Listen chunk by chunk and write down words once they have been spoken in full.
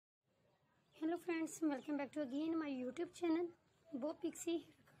Hello friends, welcome back to again my YouTube channel BobPixie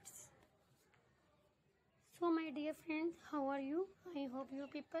Haircuts. So my dear friends, how are you? I hope you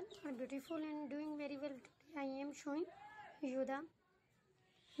people are beautiful and doing very well. Today I am showing you the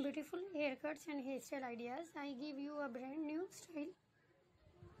beautiful haircuts and hairstyle ideas. I give you a brand new style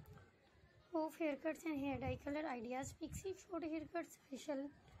of haircuts and hair dye color ideas. Pixie short haircuts. I shall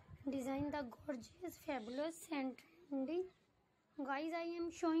design the gorgeous, fabulous and trendy. Guys, I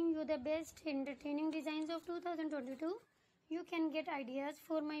am showing you the best entertaining designs of 2022. You can get ideas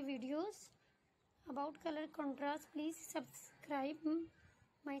for my videos about color contrast. Please subscribe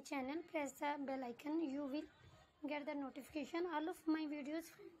my channel. Press the bell icon. You will get the notification. All of my videos.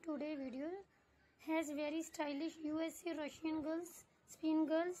 Today video has very stylish USA Russian girls, Spain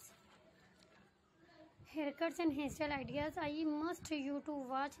girls, haircuts and hairstyle ideas. I must you to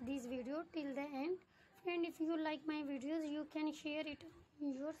watch this video till the end. And if you like my videos, you can share it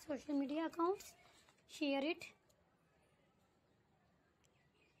on your social media accounts. Share it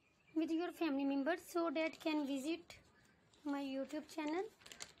with your family members so that can visit my YouTube channel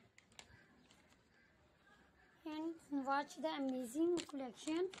and watch the amazing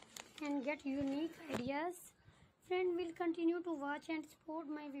collection and get unique ideas. Friend will continue to watch and support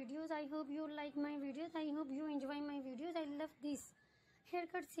my videos. I hope you like my videos. I hope you enjoy my videos. I love this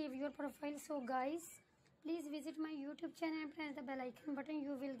haircut. Save your profile. So guys, please visit my YouTube channel and press the bell icon button.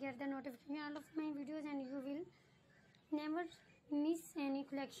 You will get the notification all of my videos and you will never miss any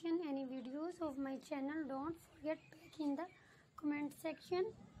collection, any videos of my channel. Don't forget back in the comment section.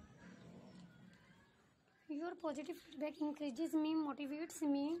 Your positive feedback encourages me, motivates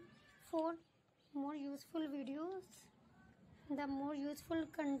me for more useful videos, the more useful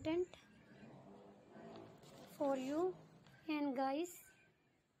content for you. And guys,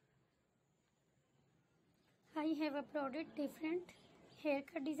 I have uploaded different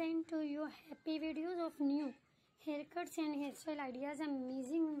haircut design to you. Happy videos of new haircuts and hairstyle ideas.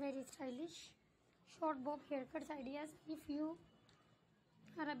 Amazing, very stylish short bob haircuts ideas. If you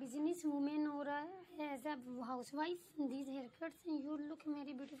are a business woman or as a housewife, these haircuts you look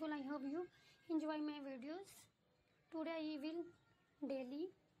very beautiful. I hope you enjoy my videos. Today I will daily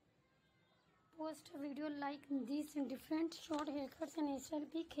post a video like these different short haircuts and hairstyle.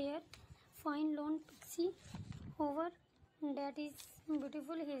 Pick hair, fine long pixie over, that is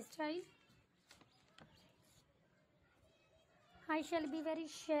beautiful hairstyle. I shall be very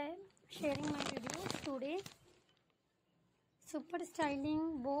sharing my videos today. Super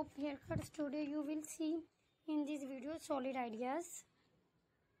styling bob haircuts today you will see in this video. Solid ideas.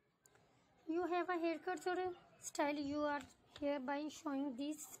 You have a haircut or a style, you are here by showing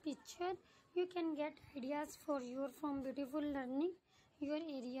this picture. You can get ideas for your from beautiful learning your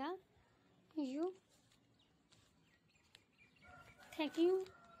area. You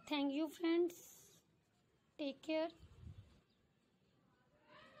thank you friends. Take care.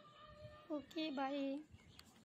 Okay, bye.